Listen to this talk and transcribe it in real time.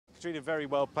Catriona, very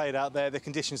well played out there. The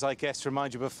conditions, I guess,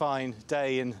 remind you of a fine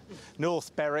day in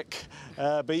North Berwick,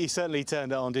 but you certainly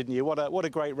turned it on, didn't you? What a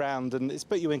great round, and it's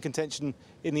put you in contention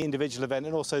in the individual event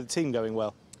and also the team going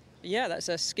well. Yeah, that's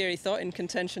a scary thought, in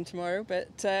contention tomorrow, but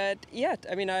yeah,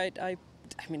 I mean, I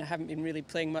haven't been really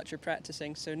playing much or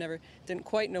practicing, so didn't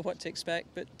quite know what to expect,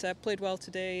 but played well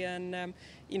today. And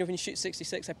you know, when you shoot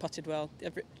 66, I putted well.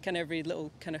 Every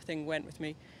little kind of thing went with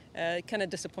me. Kind of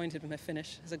disappointed with my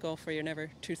finish. As a golfer, you're never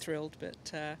too thrilled,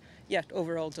 but yeah,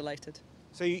 overall delighted.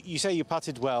 So you say you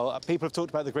putted well. People have talked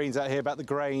about the greens out here, about the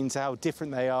grains, how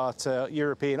different they are to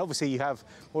European. Obviously, you have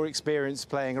more experience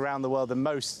playing around the world than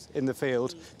most in the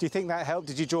field. Do you think that helped?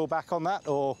 Did you draw back on that,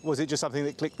 or was it just something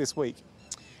that clicked this week?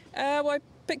 Well, I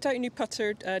picked out a new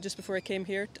putter just before I came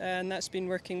here, and that's been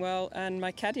working well. And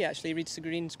my caddy actually reads the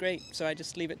greens great, so I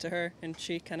just leave it to her, and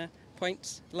she kind of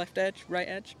points left edge, right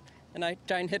edge, and I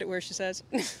try and hit it where she says.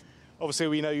 Obviously,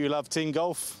 we know you love team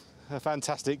golf. A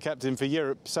fantastic captain for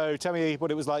Europe. So tell me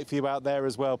what it was like for you out there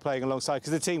as well, playing alongside,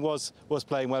 because the team was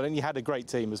playing well, and you had a great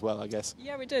team as well, I guess.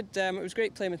 Yeah, we did. It was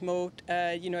great playing with Mo.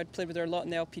 You know, I'd played with her a lot in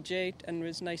the LPGA, and it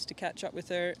was nice to catch up with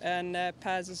her. And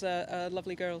Paz is a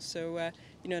lovely girl, so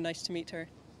you know, nice to meet her.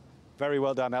 Very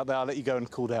well done out there. I'll let you go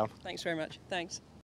and cool down. Thanks very much. Thanks.